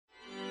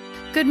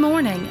Good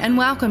morning and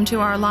welcome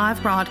to our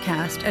live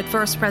broadcast at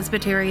First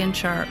Presbyterian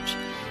Church.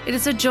 It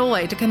is a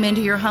joy to come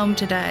into your home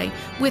today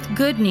with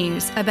good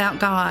news about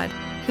God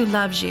who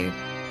loves you.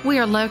 We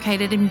are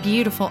located in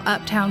beautiful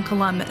uptown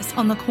Columbus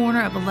on the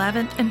corner of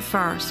 11th and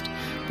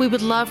 1st. We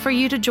would love for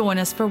you to join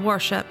us for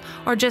worship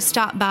or just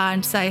stop by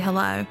and say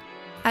hello.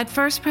 At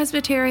First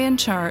Presbyterian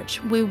Church,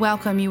 we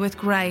welcome you with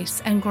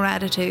grace and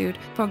gratitude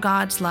for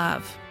God's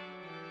love.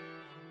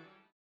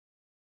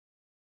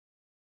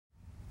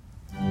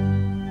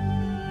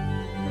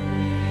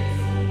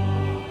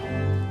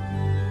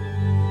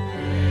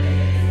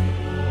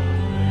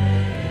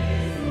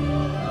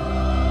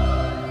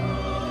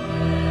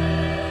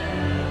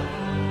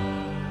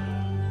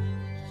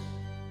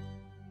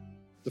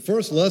 The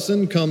first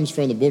lesson comes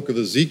from the book of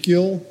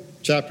Ezekiel,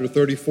 chapter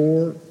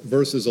 34,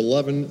 verses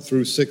 11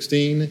 through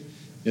 16,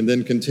 and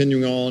then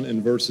continuing on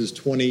in verses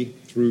 20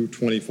 through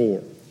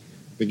 24,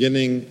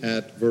 beginning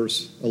at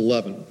verse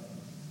 11.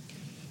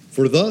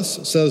 For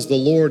thus says the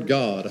Lord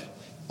God,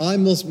 I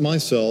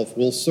myself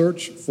will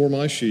search for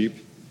my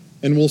sheep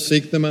and will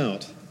seek them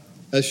out.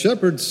 As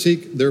shepherds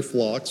seek their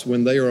flocks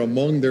when they are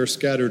among their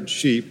scattered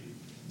sheep,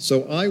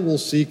 so I will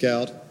seek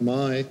out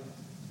my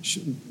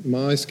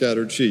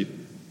scattered sheep.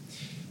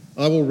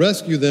 I will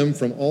rescue them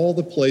from all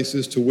the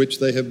places to which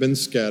they have been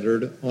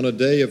scattered on a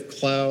day of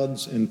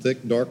clouds and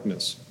thick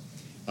darkness.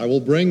 I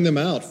will bring them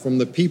out from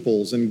the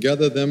peoples and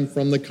gather them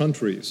from the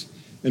countries,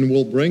 and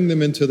will bring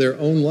them into their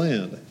own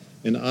land,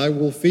 and I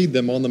will feed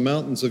them on the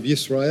mountains of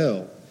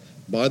Israel,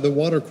 by the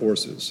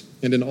watercourses,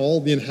 and in all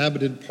the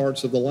inhabited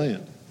parts of the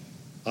land.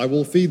 I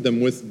will feed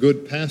them with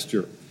good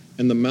pasture,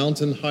 and the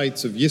mountain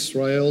heights of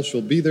Israel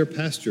shall be their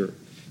pasture.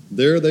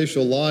 There they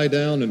shall lie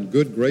down in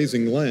good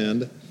grazing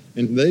land,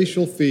 and they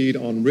shall feed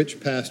on rich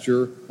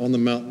pasture on the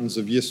mountains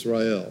of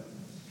Israel.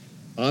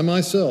 I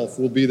myself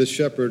will be the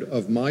shepherd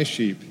of my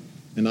sheep,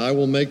 and I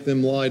will make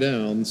them lie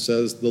down,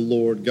 says the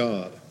Lord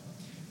God.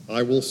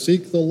 I will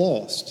seek the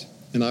lost,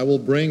 and I will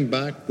bring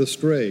back the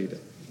strayed,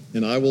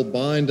 and I will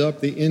bind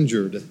up the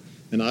injured,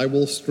 and I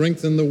will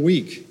strengthen the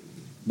weak.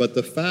 But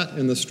the fat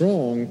and the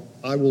strong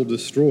I will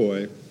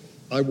destroy.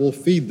 I will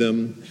feed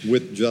them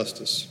with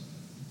justice.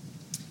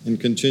 And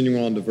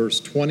continuing on to verse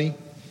 20.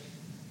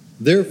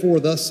 Therefore,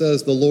 thus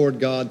says the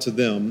Lord God to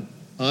them,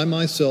 I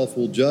myself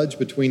will judge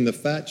between the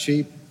fat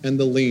sheep and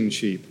the lean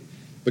sheep,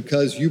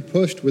 because you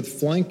pushed with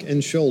flank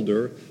and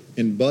shoulder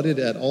and butted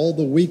at all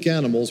the weak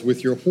animals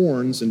with your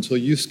horns until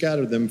you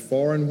scattered them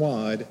far and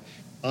wide.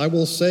 I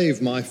will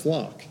save my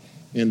flock,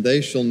 and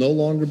they shall no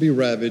longer be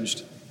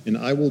ravaged, and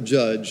I will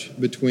judge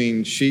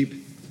between sheep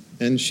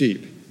and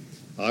sheep.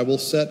 I will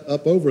set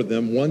up over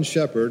them one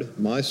shepherd,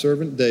 my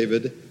servant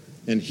David,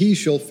 and he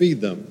shall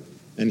feed them.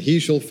 And he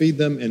shall feed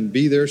them and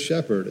be their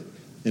shepherd.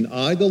 And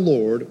I, the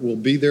Lord, will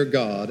be their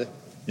God,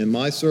 and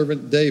my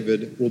servant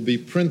David will be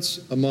prince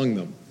among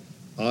them.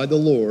 I, the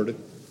Lord,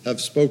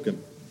 have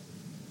spoken.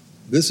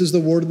 This is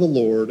the word of the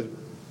Lord.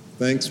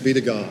 Thanks be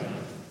to God.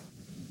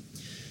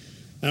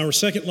 Our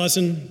second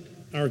lesson,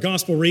 our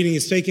gospel reading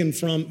is taken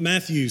from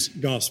Matthew's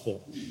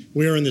gospel.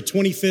 We are in the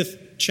 25th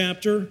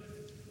chapter,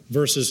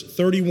 verses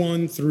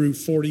 31 through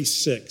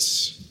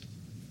 46.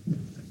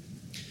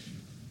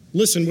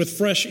 Listen with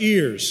fresh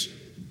ears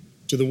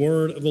to the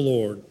word of the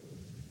Lord.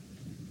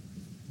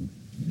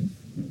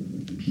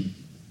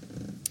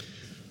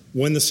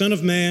 When the Son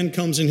of Man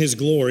comes in his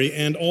glory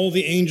and all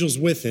the angels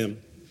with him,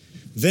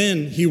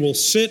 then he will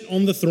sit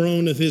on the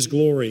throne of his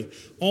glory.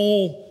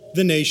 All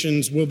the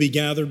nations will be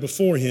gathered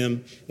before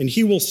him, and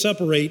he will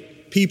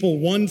separate people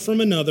one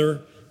from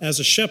another as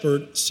a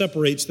shepherd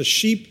separates the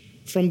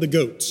sheep from the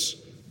goats.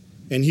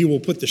 And he will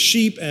put the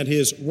sheep at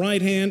his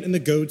right hand and the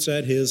goats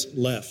at his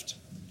left.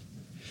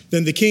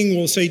 Then the king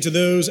will say to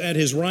those at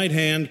his right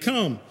hand,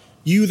 Come,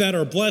 you that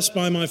are blessed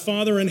by my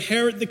Father,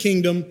 inherit the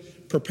kingdom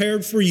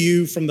prepared for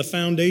you from the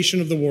foundation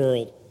of the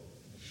world.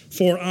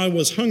 For I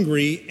was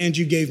hungry, and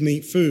you gave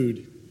me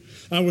food.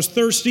 I was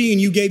thirsty,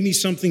 and you gave me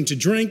something to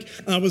drink.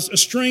 I was a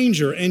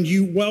stranger, and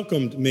you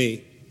welcomed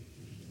me.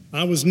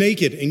 I was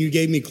naked, and you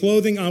gave me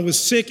clothing. I was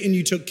sick, and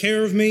you took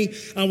care of me.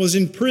 I was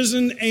in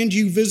prison, and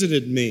you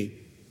visited me.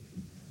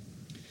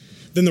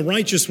 Then the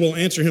righteous will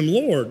answer him,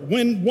 Lord,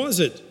 when was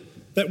it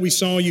that we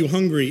saw you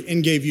hungry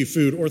and gave you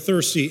food, or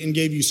thirsty and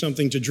gave you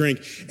something to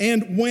drink?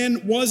 And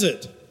when was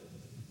it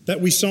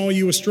that we saw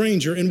you a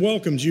stranger and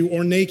welcomed you,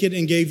 or naked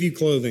and gave you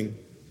clothing?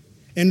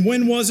 And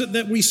when was it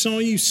that we saw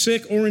you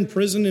sick or in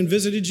prison and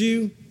visited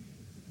you?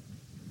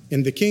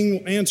 And the king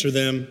will answer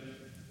them,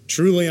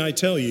 Truly I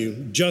tell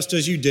you, just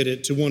as you did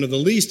it to one of the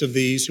least of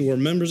these who are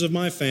members of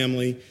my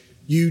family,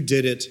 you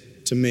did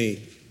it to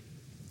me.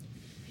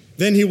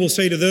 Then he will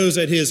say to those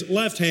at his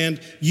left hand,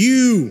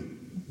 You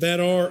that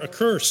are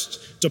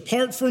accursed,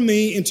 depart from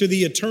me into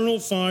the eternal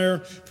fire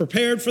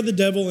prepared for the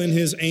devil and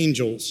his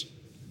angels.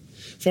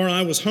 For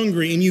I was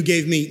hungry, and you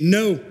gave me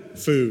no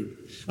food.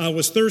 I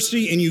was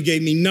thirsty, and you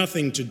gave me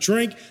nothing to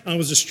drink. I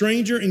was a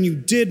stranger, and you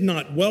did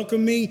not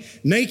welcome me.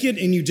 Naked,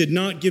 and you did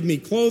not give me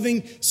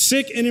clothing.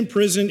 Sick and in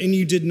prison, and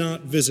you did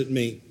not visit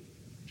me.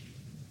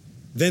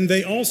 Then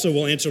they also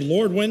will answer,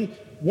 Lord, when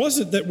was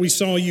it that we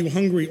saw you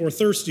hungry or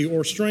thirsty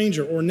or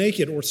stranger or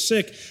naked or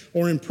sick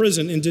or in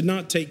prison and did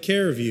not take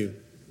care of you?'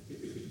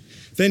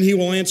 Then he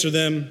will answer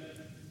them,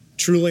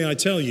 'Truly I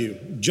tell you,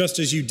 just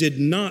as you did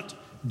not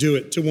do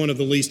it to one of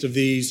the least of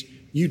these,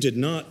 you did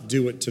not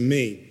do it to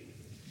me.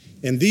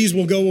 And these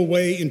will go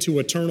away into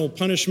eternal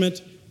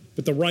punishment,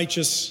 but the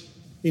righteous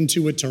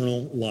into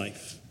eternal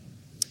life.'"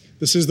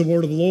 This is the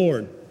word of the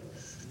Lord.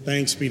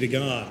 Thanks be to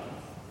God.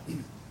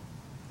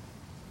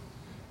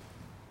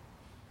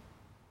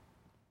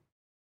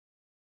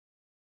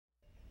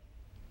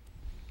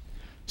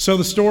 So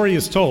the story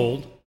is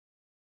told.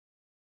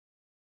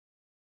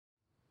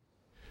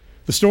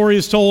 The story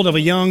is told of a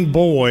young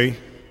boy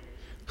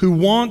who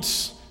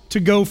wants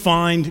to go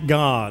find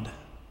God.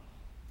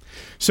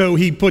 So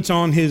he puts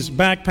on his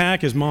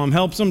backpack, his mom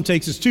helps him,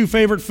 takes his two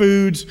favorite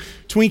foods,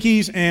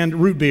 Twinkies and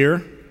root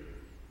beer,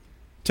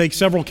 takes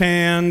several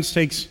cans,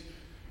 takes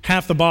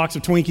half the box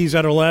of Twinkies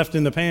that are left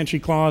in the pantry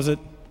closet,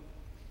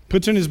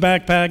 puts in his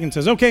backpack and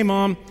says, "Okay,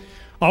 Mom,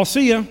 I'll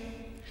see you,"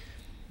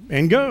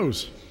 and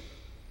goes.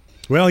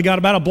 Well, he got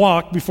about a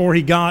block before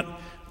he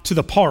got to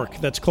the park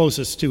that's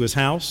closest to his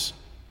house.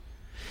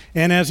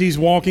 And as he's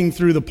walking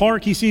through the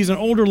park, he sees an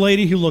older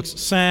lady who looks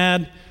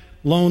sad,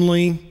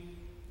 lonely,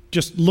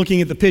 just looking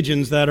at the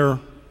pigeons that are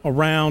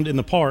around in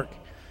the park.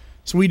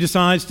 So he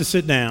decides to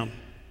sit down.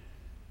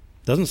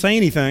 Doesn't say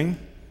anything.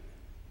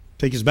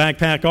 Takes his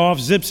backpack off,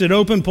 zips it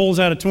open, pulls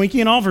out a Twinkie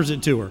and offers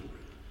it to her.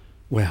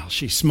 Well,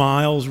 she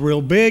smiles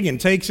real big and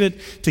takes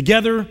it.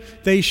 Together,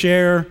 they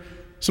share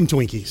some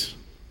Twinkies.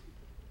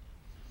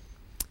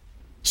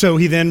 So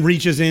he then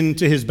reaches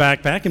into his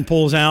backpack and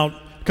pulls out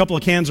a couple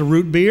of cans of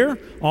root beer,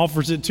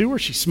 offers it to her.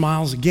 She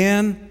smiles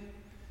again,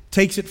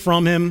 takes it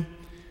from him,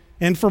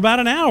 and for about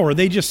an hour,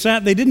 they just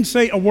sat. They didn't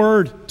say a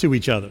word to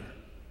each other.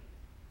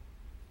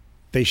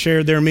 They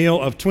shared their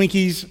meal of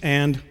Twinkies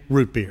and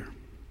root beer.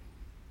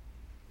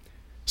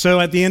 So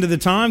at the end of the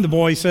time, the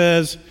boy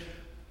says,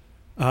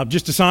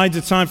 just decides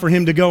it's time for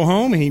him to go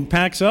home, and he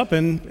packs up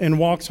and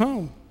walks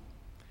home.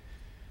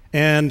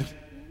 And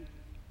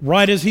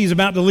right as he's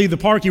about to leave the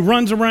park, he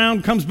runs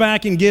around, comes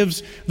back, and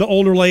gives the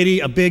older lady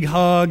a big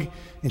hug,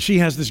 and she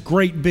has this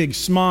great big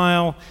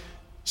smile.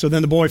 So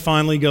then the boy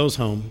finally goes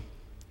home.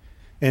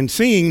 And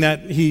seeing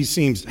that he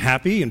seems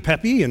happy and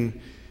peppy, and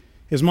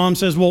his mom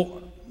says,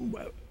 "Well,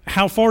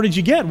 how far did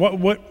you get?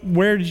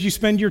 Where did you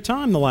spend your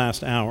time the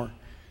last hour?"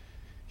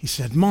 He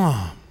said,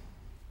 "Mom,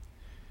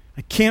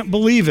 I can't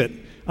believe it.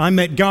 I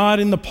met God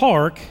in the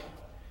park.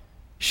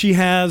 She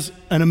has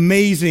an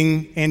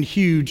amazing and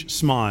huge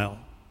smile."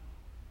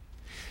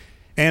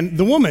 And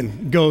the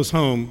woman goes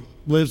home,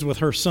 lives with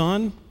her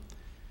son,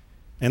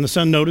 and the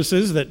son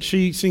notices that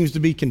she seems to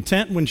be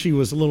content when she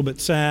was a little bit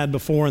sad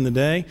before in the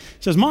day.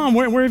 Says, "Mom,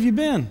 where have you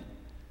been?"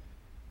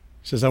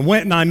 She says, "I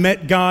went and I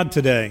met God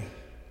today,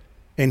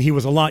 and he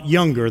was a lot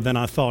younger than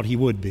I thought he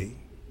would be."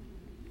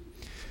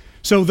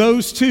 So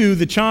those two,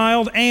 the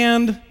child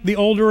and the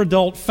older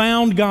adult,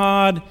 found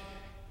God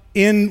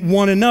in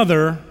one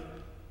another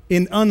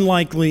in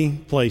unlikely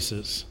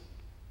places.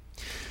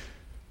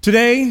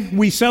 Today,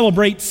 we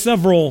celebrate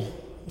several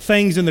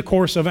things in the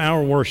course of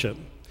our worship.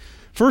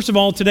 First of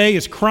all, today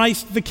is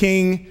Christ the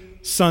King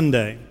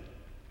Sunday.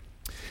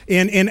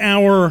 In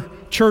our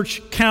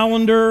church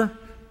calendar,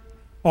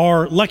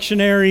 our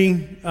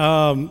lectionary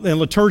and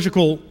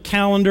liturgical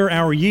calendar,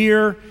 our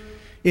year,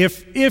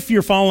 if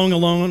you're following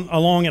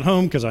along at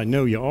home, because I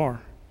know you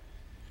are,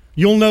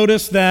 you'll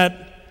notice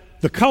that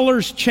the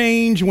colors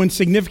change when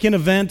significant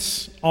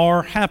events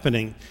are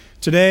happening.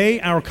 Today,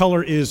 our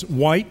color is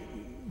white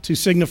to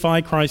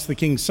signify Christ the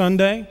King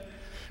Sunday.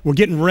 We're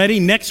getting ready.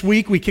 Next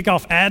week, we kick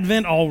off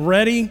Advent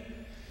already.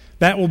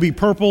 That will be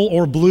purple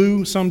or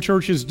blue, some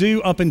churches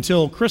do, up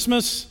until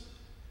Christmas.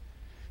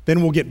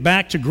 Then we'll get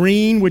back to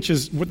green, which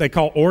is what they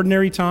call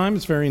ordinary time.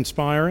 It's very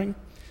inspiring.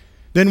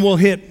 Then we'll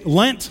hit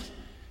Lent,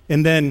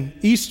 and then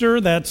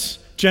Easter, that's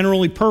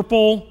generally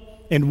purple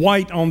and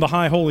white on the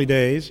high holy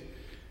days.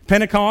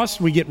 Pentecost,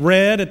 we get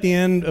red at the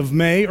end of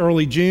May,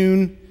 early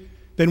June.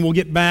 Then we'll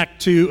get back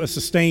to a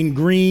sustained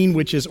green,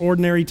 which is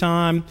ordinary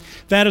time.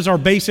 That is our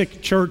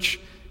basic church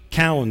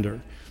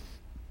calendar.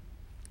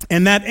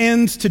 And that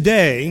ends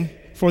today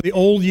for the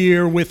old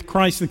year with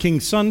Christ the King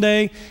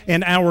Sunday,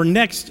 and our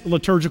next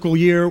liturgical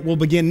year will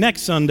begin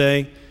next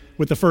Sunday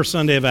with the first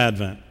Sunday of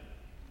Advent.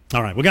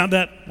 All right, we got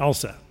that all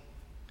set.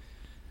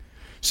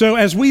 So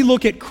as we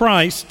look at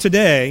Christ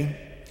today,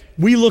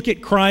 we look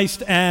at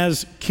Christ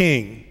as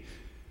King.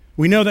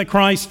 We know that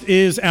Christ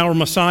is our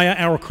Messiah,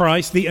 our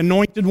Christ, the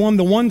anointed one,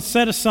 the one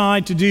set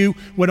aside to do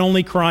what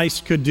only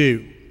Christ could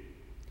do.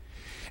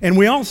 And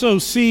we also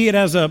see it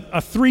as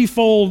a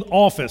threefold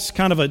office,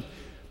 kind of a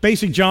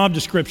basic job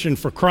description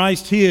for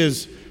Christ. He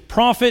is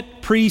prophet,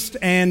 priest,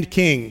 and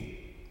king.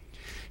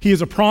 He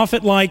is a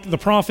prophet like the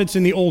prophets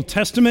in the Old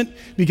Testament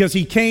because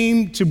he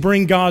came to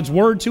bring God's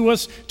word to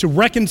us, to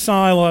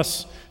reconcile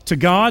us to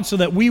God so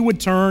that we would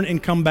turn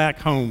and come back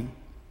home.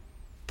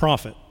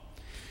 Prophet.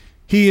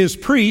 He is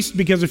priest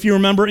because if you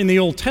remember in the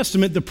Old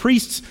Testament, the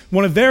priests,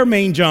 one of their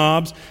main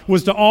jobs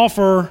was to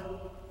offer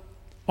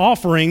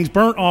offerings,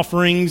 burnt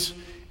offerings,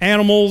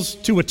 animals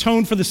to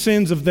atone for the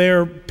sins of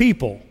their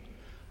people.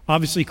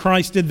 Obviously,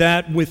 Christ did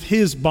that with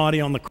his body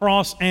on the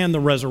cross and the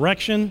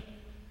resurrection.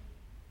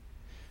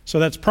 So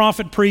that's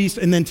prophet, priest,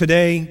 and then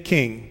today,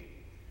 king.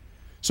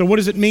 So what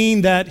does it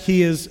mean that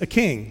he is a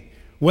king?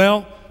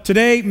 Well,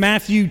 today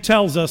Matthew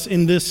tells us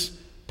in this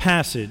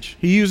passage.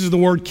 He uses the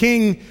word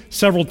king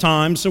several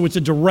times, so it's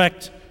a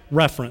direct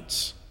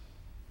reference.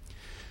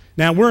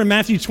 Now, we're in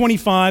Matthew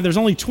 25. There's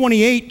only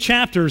 28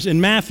 chapters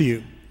in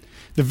Matthew.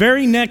 The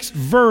very next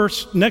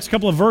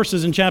couple of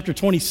verses in chapter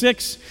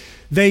 26,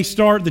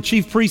 the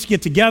chief priests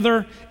get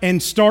together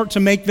and start to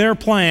make their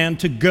plan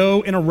to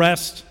go and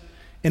arrest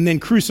and then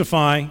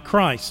crucify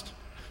Christ.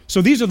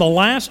 So these are the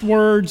last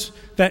words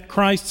that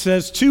Christ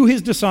says to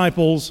his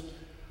disciples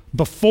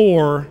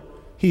before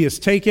he is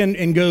taken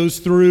and goes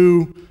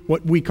through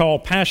what we call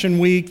Passion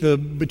Week, the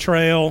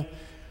betrayal,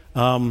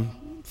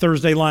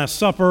 Thursday Last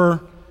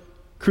Supper,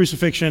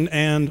 crucifixion,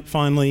 and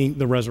finally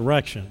the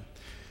resurrection.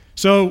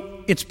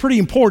 So it's pretty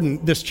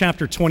important, this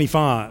chapter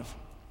 25.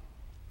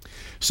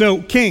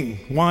 So king,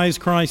 why is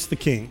Christ the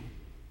king?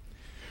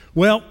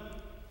 Well,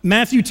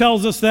 Matthew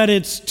tells us that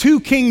it's two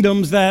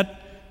kingdoms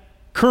that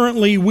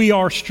currently we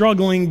are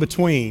struggling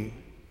between.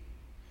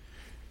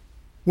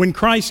 When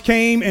Christ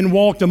came and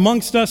walked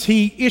amongst us,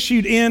 he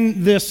issued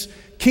in this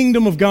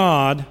kingdom of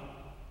God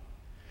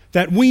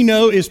that we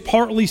know is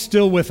partly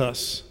still with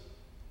us.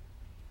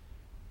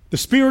 The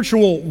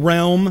spiritual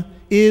realm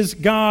is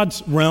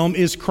God's realm,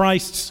 is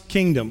Christ's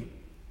kingdom.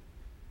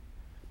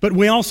 But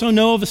we also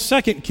know of a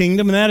second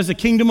kingdom, and that is the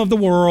kingdom of the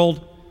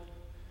world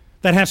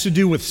that has to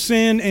do with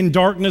sin and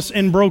darkness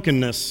and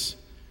brokenness.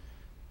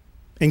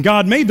 And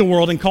God made the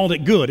world and called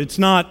it good. It's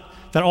not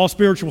that all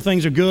spiritual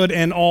things are good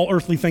and all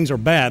earthly things are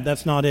bad.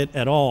 That's not it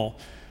at all.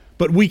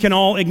 But we can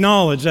all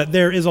acknowledge that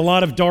there is a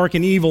lot of dark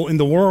and evil in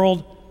the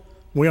world.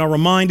 We are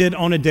reminded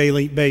on a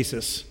daily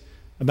basis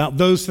about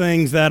those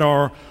things that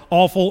are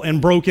awful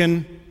and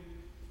broken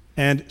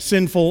and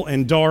sinful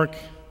and dark.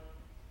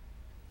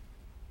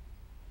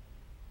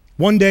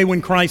 One day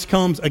when Christ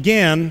comes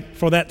again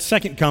for that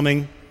second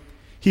coming,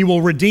 he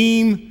will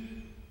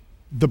redeem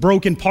the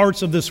broken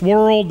parts of this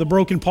world, the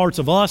broken parts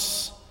of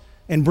us,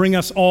 and bring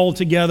us all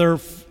together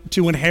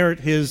to inherit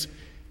his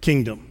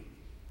kingdom.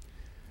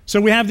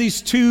 So we have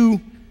these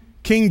two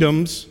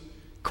kingdoms.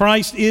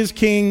 Christ is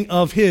king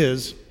of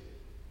his.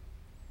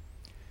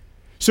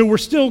 So we're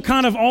still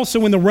kind of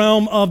also in the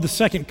realm of the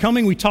second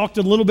coming. We talked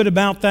a little bit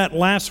about that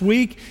last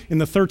week in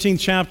the 13th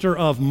chapter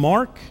of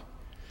Mark.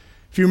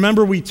 If you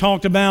remember, we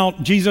talked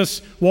about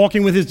Jesus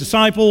walking with his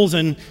disciples,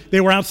 and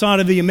they were outside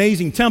of the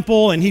amazing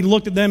temple, and he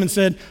looked at them and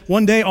said,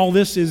 one day all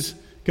this is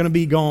going to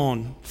be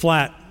gone,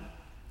 flat,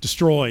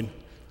 destroyed.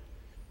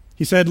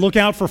 He said, look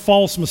out for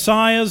false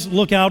messiahs,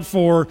 look out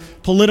for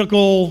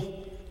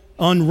political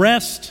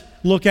unrest,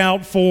 look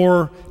out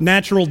for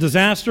natural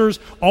disasters.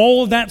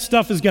 All of that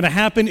stuff is going to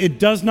happen. It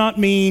does not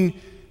mean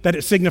that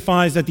it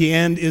signifies that the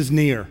end is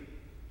near.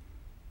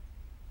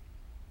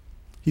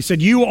 He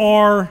said, you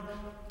are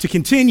to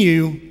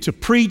continue to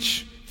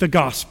preach the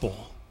gospel.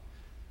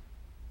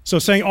 So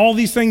saying all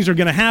these things are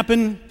going to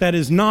happen, that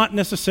is not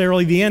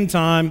necessarily the end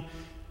time.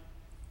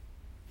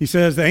 He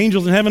says, the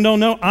angels in heaven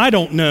don't know. I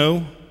don't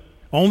know.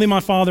 Only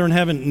my Father in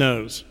heaven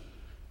knows.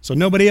 So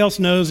nobody else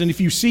knows. And if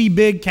you see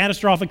big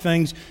catastrophic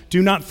things,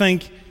 do not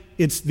think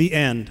it's the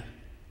end.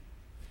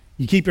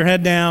 You keep your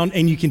head down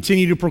and you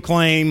continue to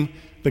proclaim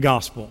the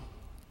gospel.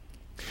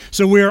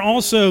 So we're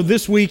also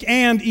this week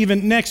and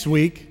even next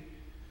week,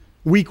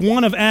 week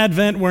 1 of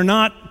Advent, we're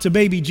not to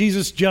baby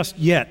Jesus just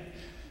yet.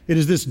 It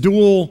is this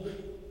dual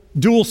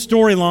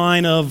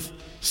storyline of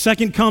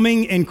second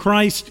coming and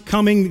Christ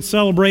coming,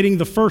 celebrating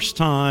the first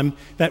time,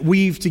 that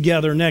weave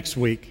together next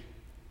week.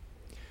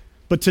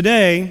 But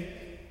today,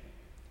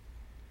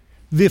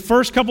 the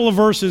first couple of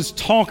verses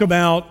talk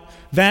about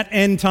that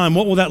end time.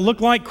 What will that look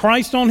like?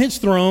 Christ on his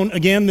throne,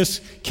 again, this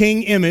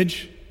king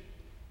image.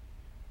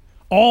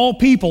 All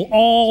people,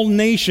 all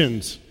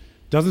nations.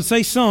 Doesn't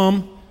say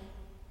some.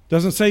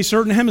 Doesn't say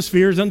certain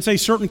hemispheres, doesn't say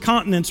certain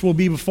continents will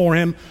be before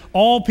him.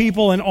 All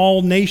people and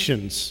all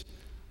nations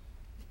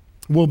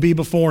will be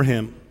before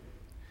him.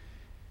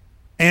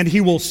 And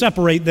he will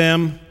separate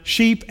them,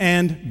 sheep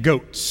and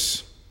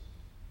goats.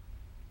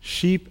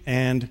 Sheep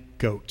and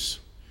goats.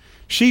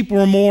 Sheep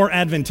were more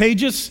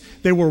advantageous.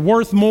 They were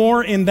worth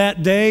more in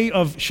that day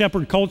of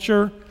shepherd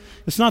culture.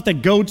 It's not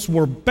that goats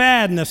were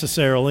bad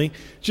necessarily,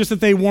 just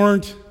that they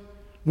weren't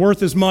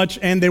worth as much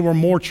and they were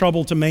more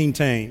trouble to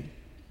maintain.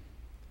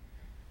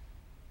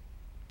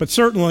 But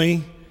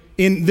certainly,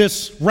 in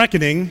this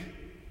reckoning,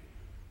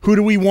 who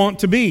do we want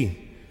to be?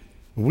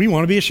 We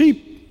want to be a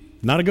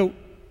sheep, not a goat.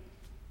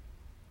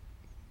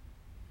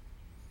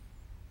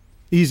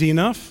 Easy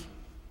enough.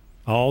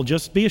 I'll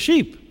just be a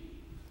sheep.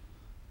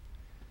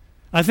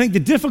 I think the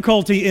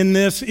difficulty in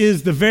this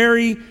is the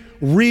very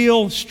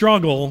real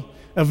struggle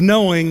of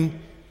knowing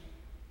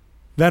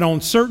that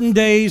on certain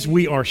days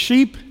we are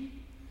sheep,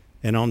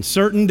 and on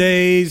certain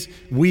days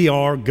we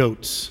are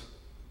goats.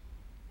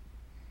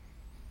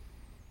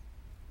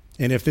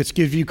 And if this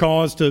gives you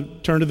cause to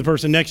turn to the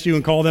person next to you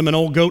and call them an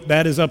old goat,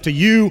 that is up to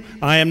you.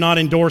 I am not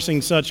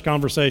endorsing such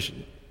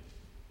conversation.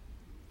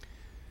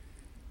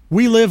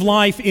 We live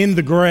life in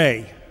the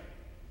gray.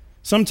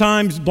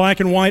 Sometimes black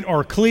and white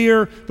are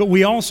clear, but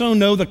we also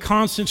know the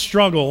constant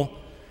struggle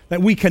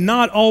that we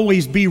cannot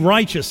always be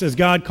righteous as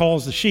God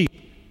calls the sheep.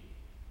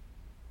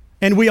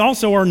 And we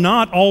also are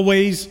not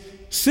always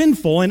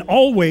sinful and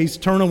always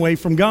turn away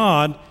from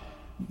God,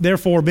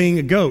 therefore being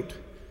a goat.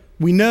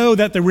 We know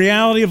that the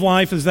reality of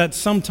life is that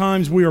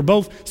sometimes we are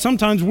both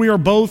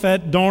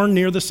at darn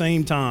near the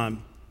same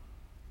time.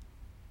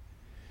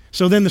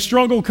 So then the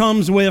struggle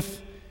comes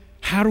with,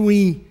 how do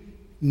we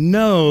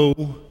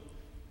know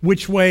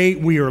which way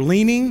we are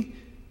leaning?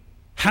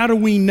 How do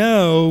we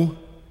know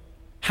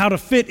how to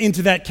fit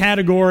into that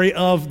category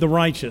of the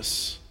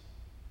righteous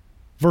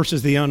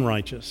versus the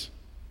unrighteous?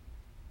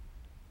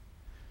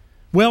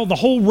 Well, the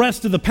whole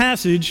rest of the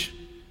passage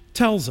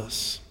tells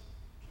us.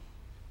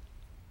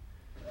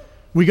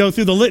 We go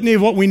through the litany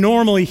of what we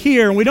normally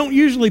hear, and we don't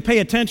usually pay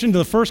attention to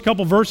the first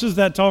couple verses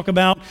that talk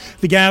about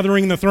the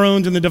gathering, the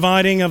thrones, and the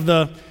dividing of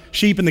the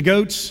sheep and the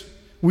goats.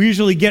 We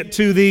usually get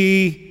to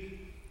the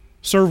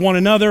serve one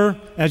another.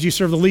 As you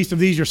serve the least of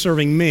these, you're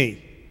serving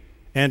me.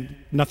 And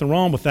nothing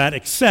wrong with that,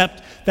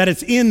 except that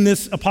it's in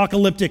this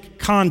apocalyptic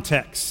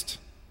context.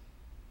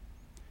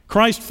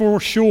 Christ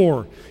for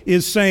sure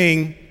is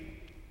saying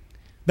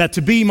that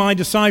to be my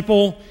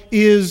disciple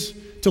is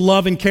to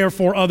love and care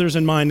for others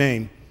in my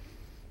name.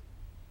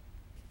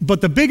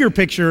 But the bigger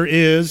picture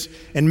is,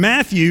 and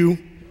Matthew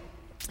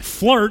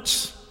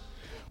flirts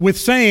with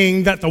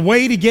saying that the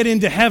way to get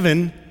into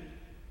heaven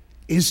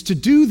is to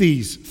do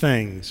these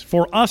things,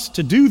 for us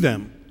to do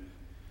them.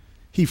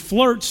 He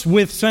flirts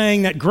with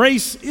saying that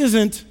grace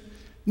isn't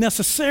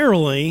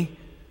necessarily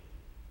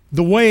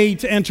the way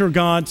to enter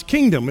God's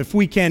kingdom. If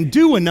we can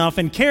do enough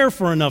and care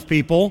for enough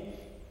people,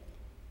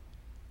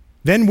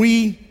 then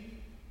we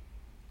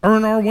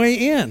earn our way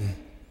in.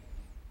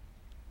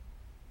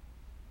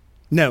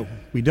 No,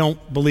 we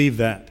don't believe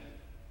that.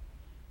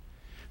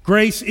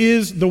 Grace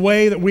is the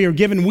way that we are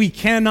given. We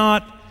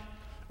cannot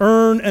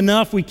earn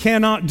enough. We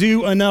cannot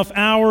do enough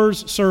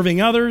hours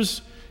serving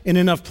others in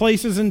enough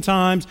places and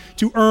times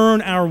to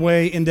earn our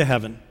way into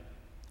heaven.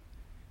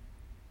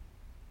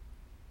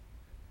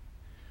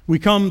 We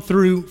come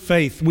through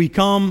faith. We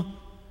come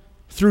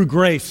through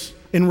grace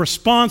in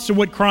response to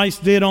what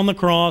Christ did on the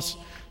cross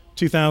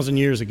 2,000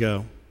 years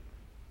ago.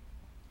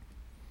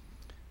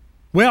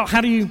 Well,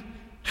 how do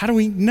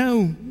we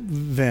know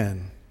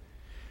then?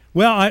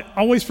 Well, I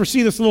always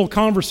foresee this little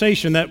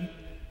conversation that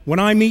when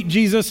I meet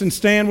Jesus and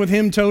stand with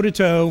him toe to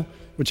toe,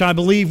 which I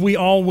believe we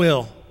all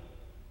will,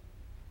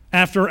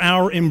 after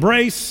our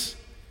embrace,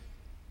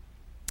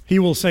 he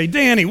will say,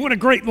 "Danny, what a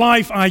great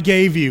life I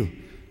gave you.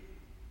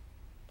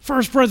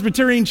 First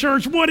Presbyterian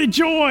Church, what a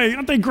joy.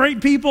 Aren't they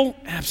great people?"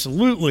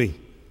 Absolutely.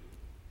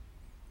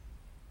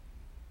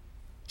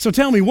 So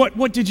tell me,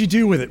 what did you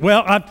do with it?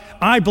 Well,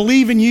 I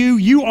believe in you.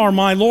 You are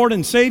my Lord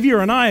and Savior,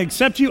 and I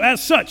accept you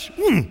as such.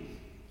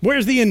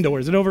 Where's the indoor?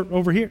 Is it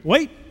over here?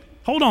 Wait,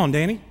 hold on,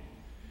 Danny.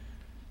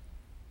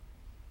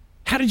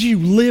 How did you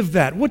live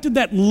that? What did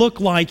that look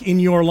like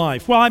in your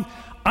life? Well,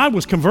 I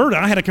was converted.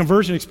 I had a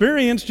conversion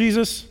experience,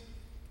 Jesus.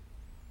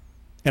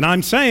 And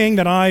I'm saying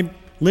that I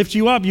lift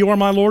you up. You are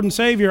my Lord and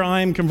Savior.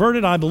 I am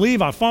converted. I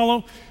believe. I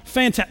follow.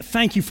 Fantastic.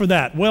 Thank you for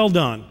that. Well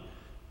done.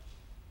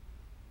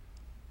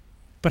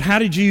 But how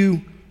did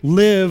you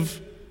live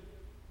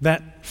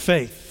that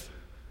faith?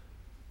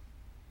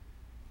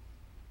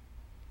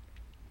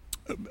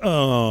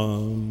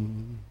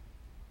 And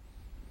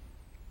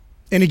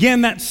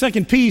again, that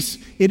second piece,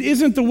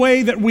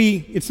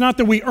 it's not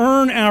that we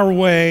earn our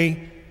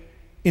way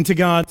into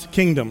God's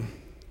kingdom.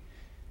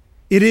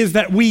 It is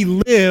that we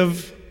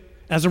live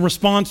as a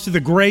response to the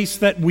grace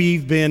that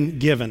we've been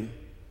given.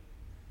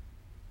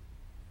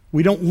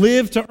 We don't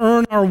live to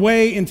earn our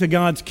way into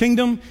God's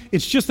kingdom.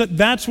 It's just that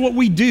that's what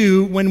we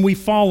do when we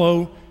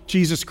follow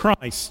Jesus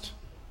Christ.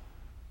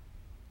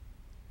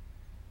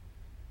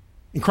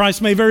 And Christ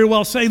may very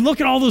well say,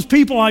 "Look at all those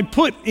people I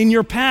put in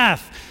your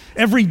path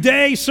every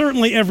day,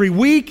 certainly every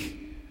week.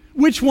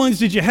 Which ones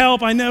did you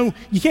help? I know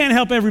you can't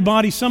help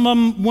everybody. Some of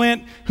them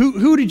went.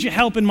 Who did you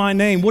help in my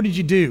name? What did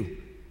you do?"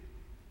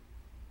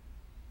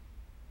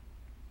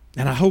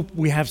 And I hope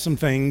we have some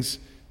things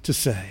to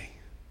say.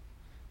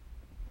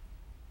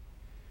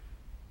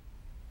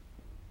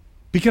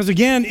 Because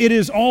again, it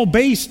is all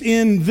based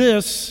in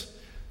this,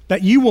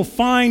 that you will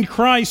find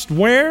Christ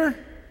where?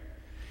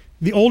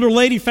 The older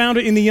lady found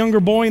it in the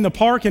younger boy in the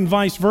park and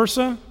vice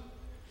versa.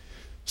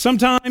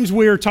 Sometimes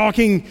we're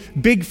talking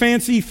big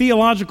fancy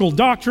theological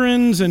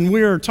doctrines and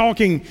we're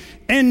talking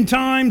end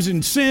times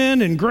and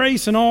sin and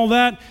grace and all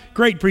that.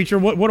 Great, preacher,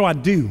 what do I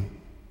do?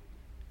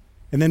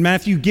 And then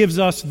Matthew gives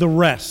us the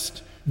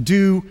rest.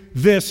 Do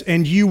this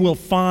and you will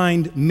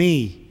find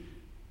me.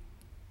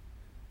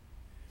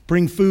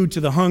 Bring food to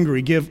the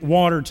hungry, give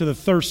water to the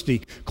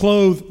thirsty,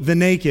 clothe the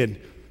naked,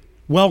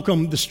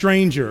 welcome the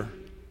stranger,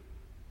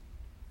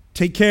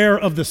 take care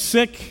of the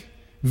sick,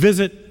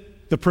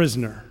 visit the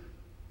prisoner.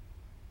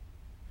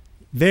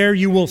 there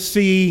you will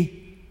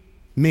see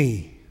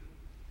me.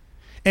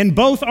 And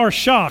both are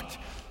shocked,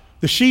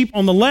 the sheep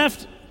on the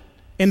left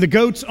and the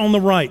goats on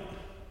the right.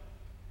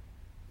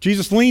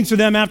 Jesus leans to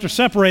them after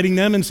separating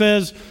them and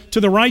says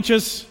to the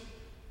righteous,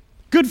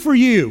 good for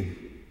you.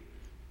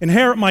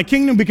 Inherit my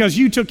kingdom because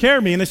you took care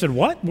of me. And they said,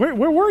 what? Where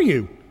were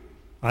you?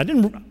 I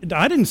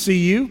didn't see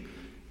you.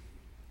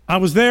 I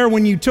was there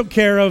when you took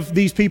care of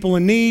these people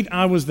in need.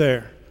 I was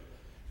there.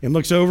 And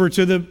looks over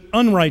to the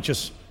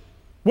unrighteous.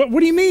 What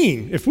do you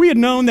mean? If we had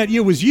known that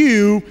it was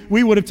you,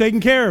 we would have taken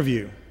care of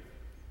you.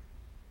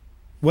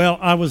 Well,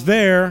 I was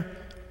there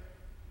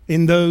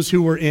in those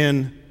who were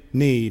in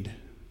need.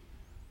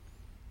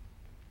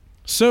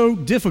 So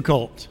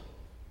difficult.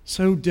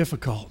 So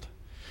difficult.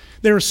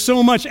 There's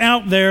so much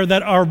out there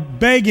that are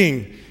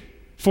begging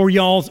for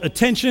y'all's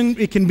attention.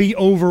 It can be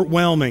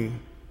overwhelming.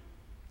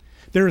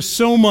 There is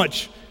so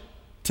much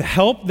to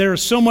help. There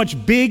is so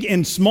much big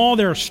and small.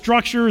 There are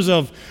structures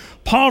of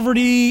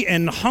poverty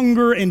and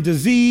hunger and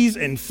disease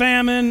and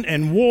famine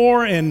and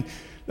war and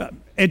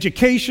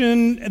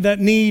education that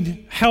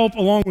need help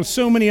along with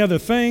so many other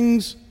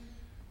things.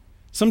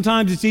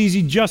 Sometimes it's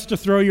easy just to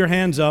throw your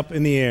hands up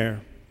in the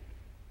air.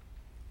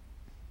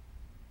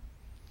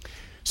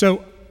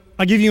 So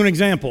I'll give you an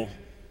example.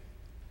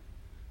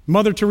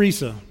 Mother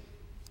Teresa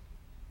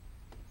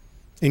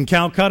in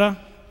Calcutta,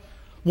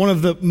 one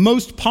of the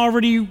most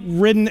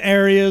poverty-ridden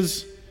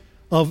areas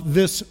of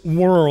this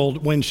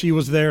world when she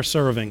was there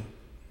serving.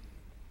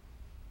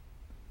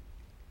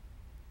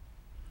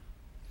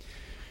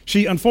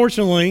 She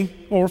unfortunately,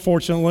 or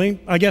fortunately,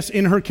 I guess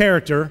in her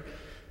character,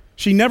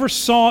 she never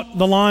sought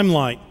the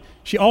limelight.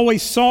 She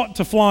always sought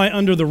to fly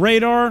under the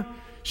radar.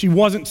 She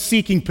wasn't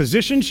seeking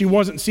position. She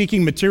wasn't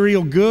seeking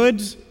material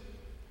goods.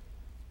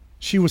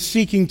 She was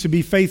seeking to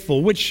be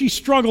faithful, which she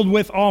struggled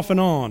with off and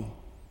on.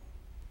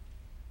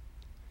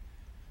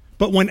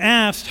 But when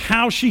asked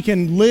how she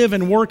can live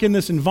and work in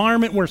this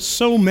environment where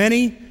so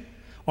many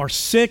are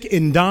sick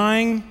and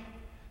dying,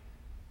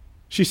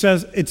 she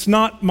says, it's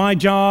not my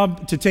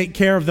job to take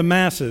care of the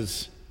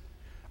masses.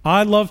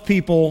 I love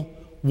people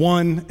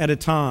one at a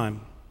time.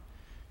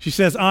 She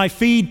says, I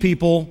feed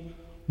people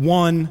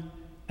one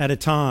at a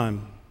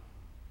time.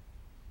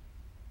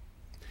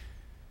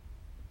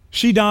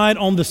 She died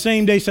on the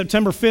same day,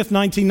 September 5th,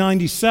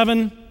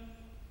 1997,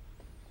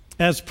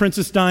 as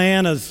Princess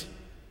Diana's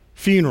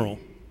funeral.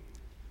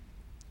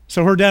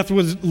 So her death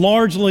was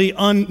largely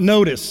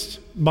unnoticed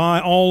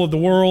by all of the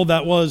world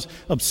that was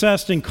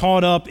obsessed and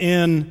caught up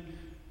in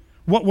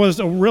what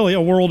was really a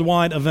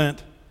worldwide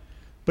event.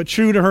 But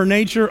true to her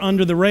nature,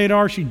 under the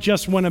radar, she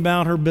just went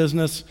about her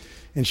business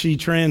and she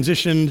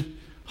transitioned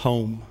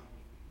home.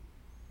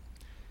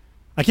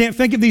 I can't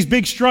think of these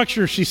big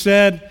structures, she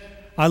said.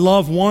 I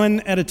love one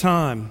at a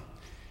time.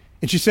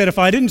 And she said, if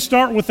I didn't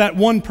start with that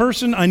one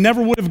person, I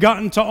never would have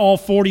gotten to all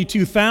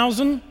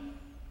 42,000.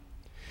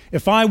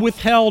 If I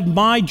withheld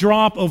my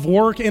drop of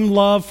work and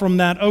love from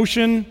that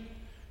ocean,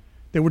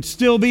 there would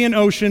still be an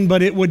ocean,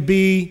 but it would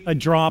be a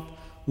drop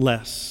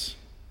less.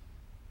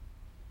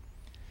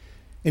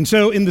 And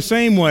so in the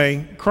same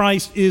way,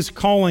 Christ is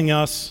calling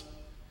us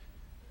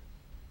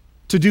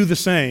to do the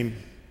same.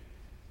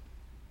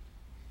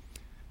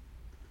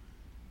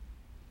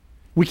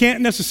 We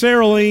can't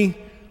necessarily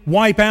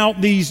wipe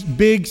out these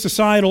big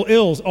societal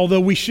ills,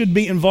 although we should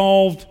be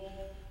involved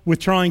with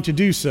trying to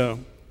do so.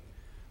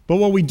 But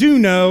what we do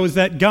know is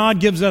that God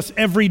gives us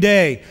every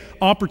day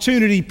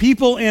opportunity,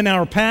 people in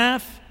our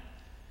path,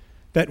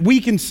 that we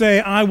can say,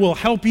 I will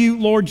help you,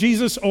 Lord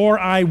Jesus, or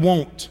I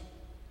won't.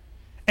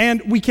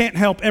 And we can't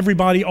help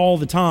everybody all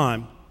the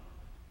time,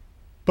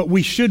 but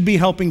we should be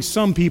helping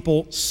some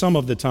people some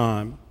of the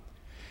time.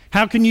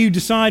 How can you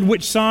decide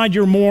which side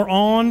you're more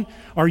on?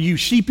 Are you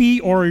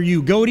sheepy or are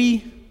you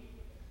goaty?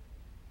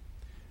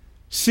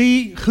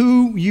 See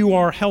who you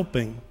are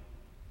helping.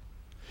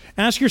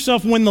 Ask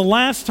yourself when the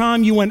last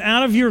time you went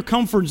out of your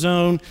comfort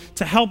zone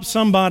to help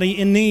somebody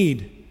in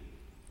need.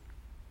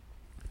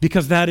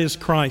 Because that is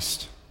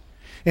Christ.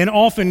 And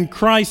often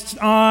Christ's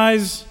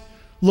eyes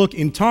look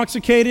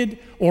intoxicated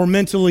or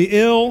mentally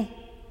ill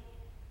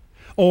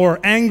or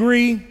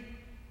angry.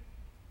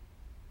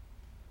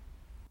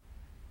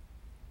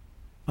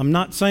 I'm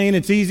not saying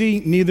it's easy,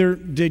 neither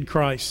did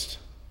Christ.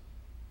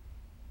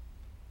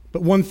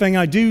 But one thing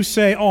I do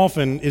say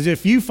often is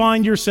if you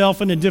find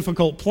yourself in a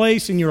difficult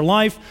place in your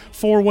life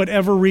for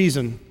whatever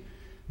reason,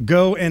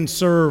 go and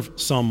serve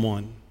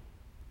someone.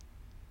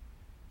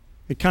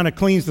 It kind of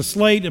cleans the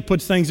slate, it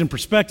puts things in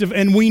perspective,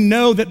 and we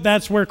know that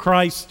that's where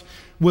Christ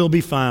will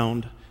be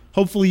found.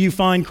 Hopefully you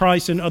find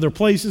Christ in other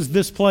places,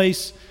 this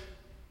place,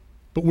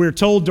 but we're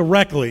told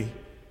directly,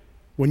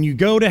 when you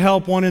go to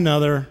help one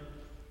another,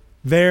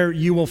 there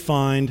you will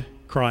find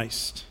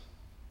Christ.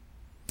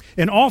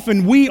 And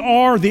often we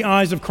are the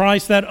eyes of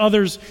Christ that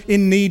others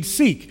in need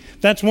seek.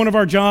 That's one of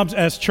our jobs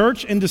as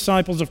church and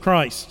disciples of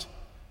Christ.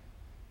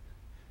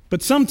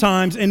 But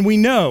sometimes, and we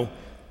know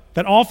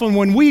that often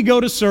when we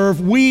go to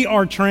serve, we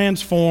are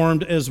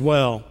transformed as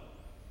well.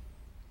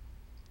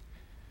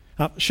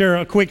 I'll share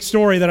a quick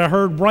story that I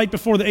heard right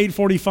before the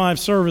 8:45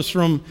 service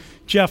from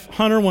Jeff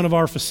Hunter, one of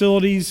our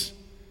facilities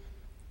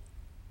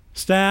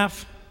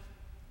staff.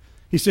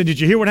 He said,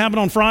 "Did you hear what happened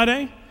on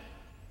Friday?"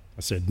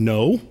 I said,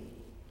 "No.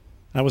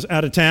 I was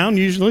out of town.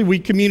 Usually we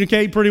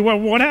communicate pretty well.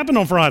 What happened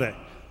on Friday?"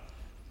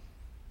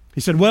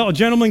 He said, "Well, a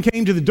gentleman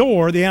came to the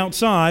door, the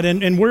outside,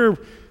 and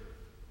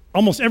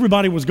almost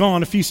everybody was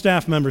gone, a few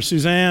staff members.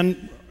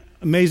 Suzanne,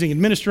 amazing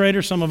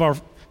administrator, some of our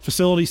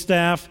facility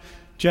staff,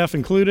 Jeff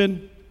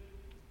included,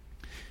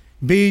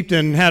 beeped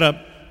and had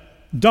a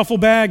duffel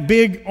bag,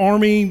 big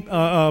Army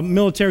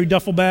military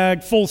duffel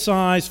bag, full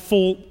size,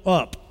 full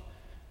up.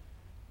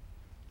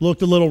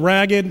 Looked a little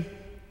ragged,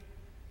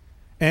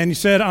 and he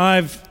said,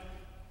 "I've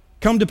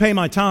come to pay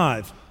my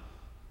tithe."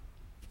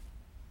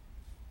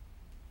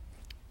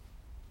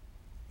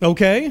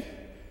 Okay.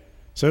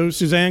 So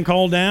Suzanne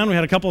called down. We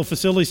had a couple of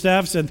facility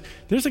staff, said,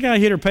 "There's a guy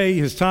here to pay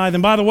his tithe.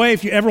 And by the way,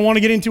 if you ever want to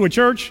get into a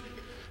church,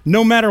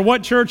 no matter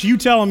what church, you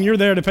tell them you're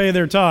there to pay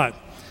their tithe."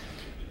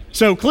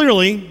 So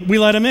clearly, we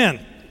let him in.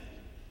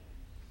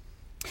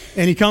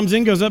 And he comes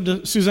in, goes up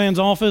to Suzanne's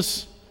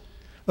office,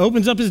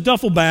 opens up his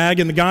duffel bag,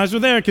 and the guys are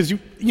there because,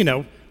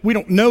 we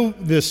don't know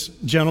this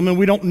gentleman.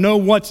 We don't know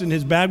what's in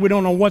his bag. We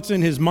don't know what's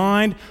in his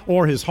mind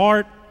or his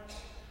heart.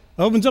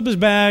 Opens up his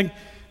bag,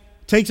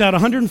 takes out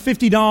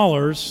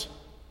 $150,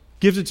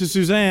 gives it to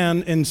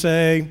Suzanne, and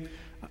say,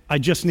 "I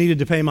just needed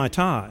to pay my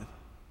tithe."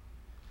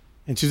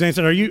 And Suzanne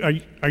said, Are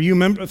you a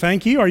member?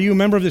 Thank you. Are you a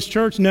member of this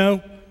church?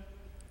 "No.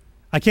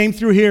 I came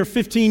through here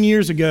 15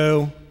 years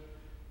ago,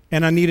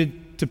 and I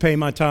needed to pay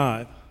my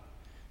tithe."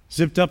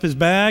 Zipped up his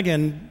bag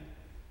and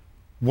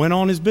went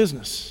on his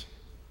business.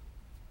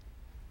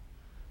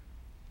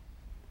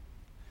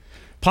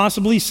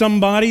 Possibly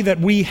somebody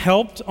that we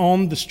helped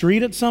on the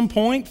street at some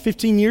point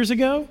 15 years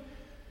ago.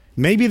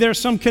 Maybe there's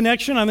some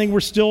connection. I think we're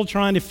still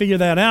trying to figure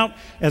that out.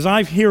 As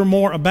I hear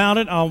more about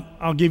it,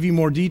 I'll give you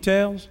more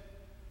details.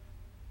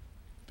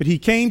 But he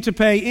came to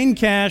pay in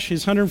cash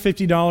his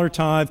 $150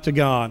 tithe to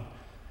God.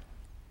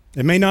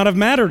 It may not have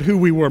mattered who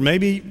we were.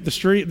 Maybe the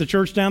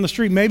church down the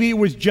street. Maybe it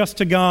was just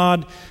to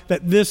God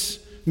that this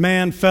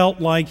man felt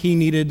like he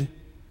needed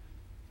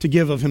to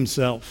give of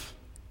himself.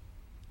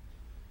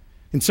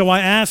 And so I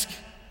ask,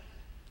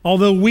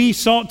 although we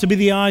sought to be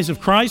the eyes of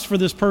Christ for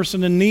this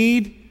person in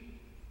need,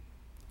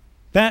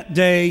 that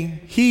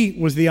day he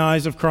was the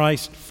eyes of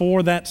Christ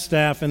for that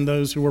staff and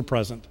those who were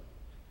present.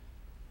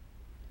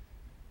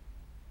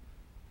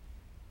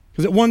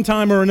 Because at one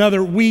time or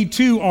another, we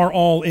too are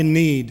all in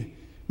need.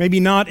 Maybe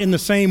not in the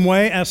same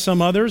way as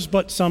some others,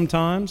 but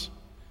sometimes.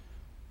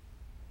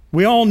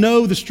 We all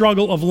know the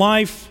struggle of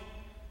life.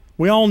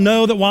 We all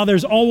know that while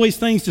there's always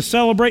things to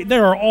celebrate,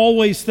 there are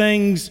always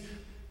things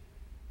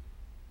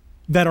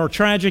that are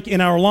tragic in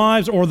our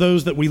lives, or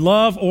those that we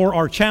love, or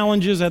are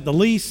challenges at the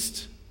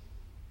least.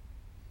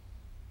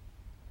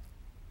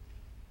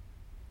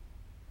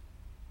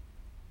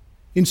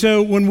 And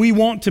so when we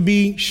want to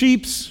be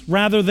sheeps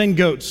rather than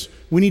goats,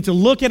 we need to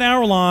look at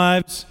our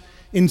lives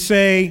and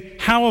say,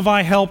 how have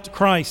I helped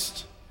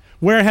Christ?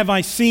 Where have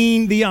I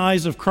seen the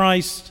eyes of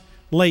Christ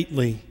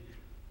lately?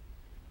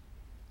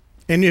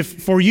 And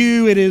if for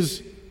you it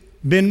has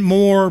been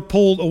more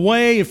pulled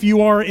away, if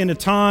you are in a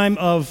time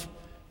of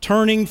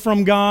turning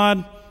from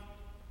God,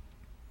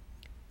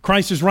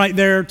 Christ is right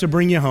there to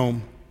bring you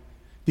home.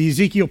 The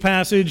Ezekiel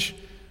passage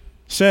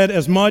said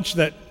as much,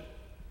 that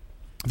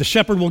the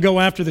shepherd will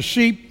go after the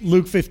sheep.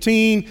 Luke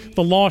 15,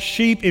 the lost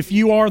sheep. If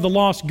you are the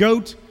lost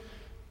goat,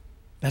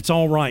 that's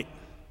all right.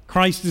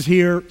 Christ is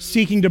here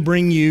seeking to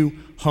bring you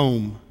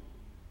home.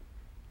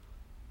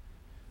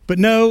 But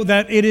know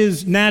that it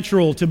is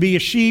natural to be a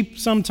sheep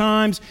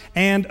sometimes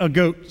and a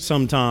goat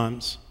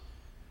sometimes.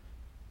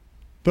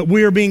 But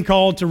we are being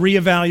called to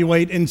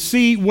reevaluate and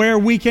see where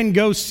we can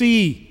go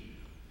see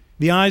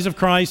the eyes of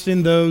Christ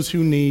in those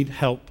who need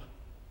help.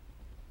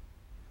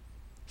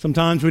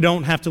 Sometimes we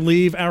don't have to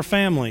leave our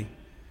family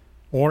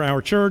or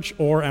our church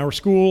or our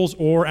schools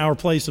or our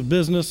place of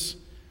business.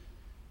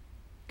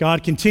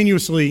 God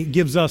continuously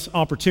gives us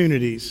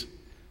opportunities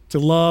to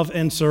love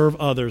and serve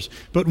others.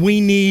 But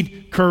we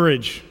need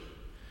courage.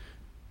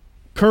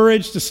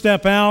 Courage to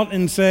step out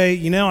and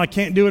say, I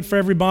can't do it for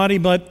everybody,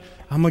 but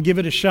I'm going to give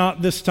it a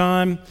shot this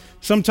time.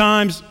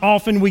 Sometimes,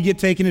 often we get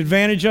taken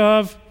advantage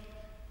of,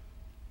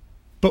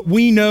 but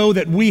we know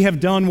that we have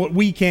done what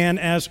we can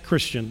as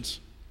Christians.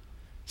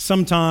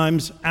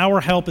 Sometimes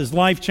our help is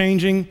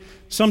life-changing.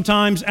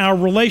 Sometimes our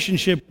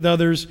relationship with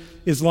others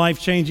is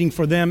life-changing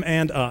for them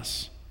and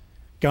us.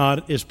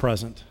 God is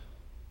present.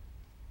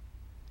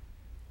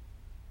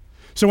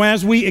 So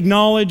as we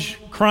acknowledge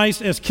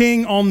Christ as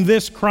King on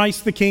this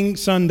Christ the King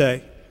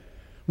Sunday,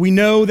 we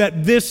know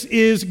that this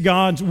is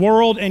God's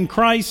world and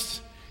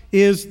Christ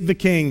is the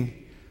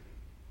King.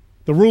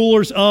 The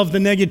rulers of the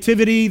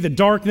negativity, the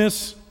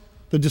darkness,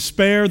 the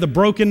despair, the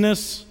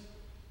brokenness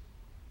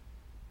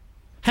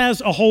has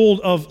a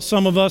hold of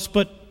some of us,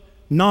 but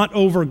not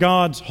over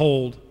God's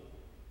hold.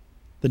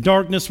 The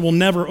darkness will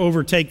never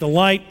overtake the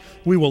light.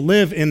 We will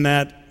live in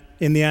that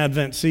in the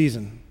Advent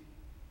season.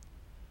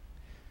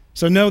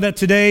 So know that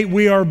today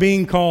we are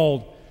being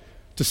called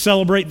to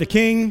celebrate the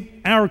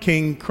King, our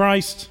King,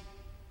 Christ,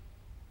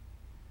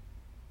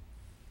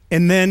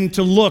 and then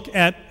to look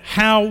at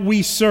how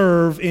we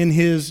serve in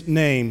his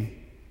name.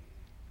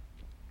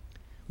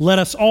 Let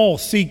us all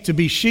seek to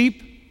be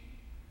sheep,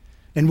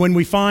 and when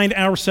we find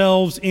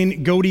ourselves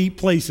in goaty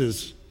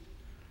places,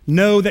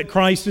 know that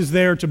Christ is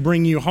there to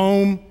bring you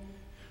home.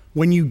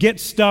 When you get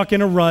stuck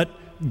in a rut,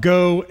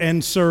 go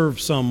and serve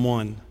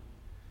someone.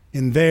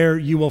 And there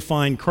you will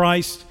find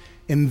Christ,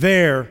 and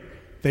there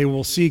they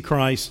will see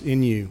Christ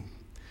in you.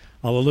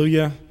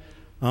 Hallelujah.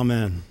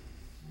 Amen.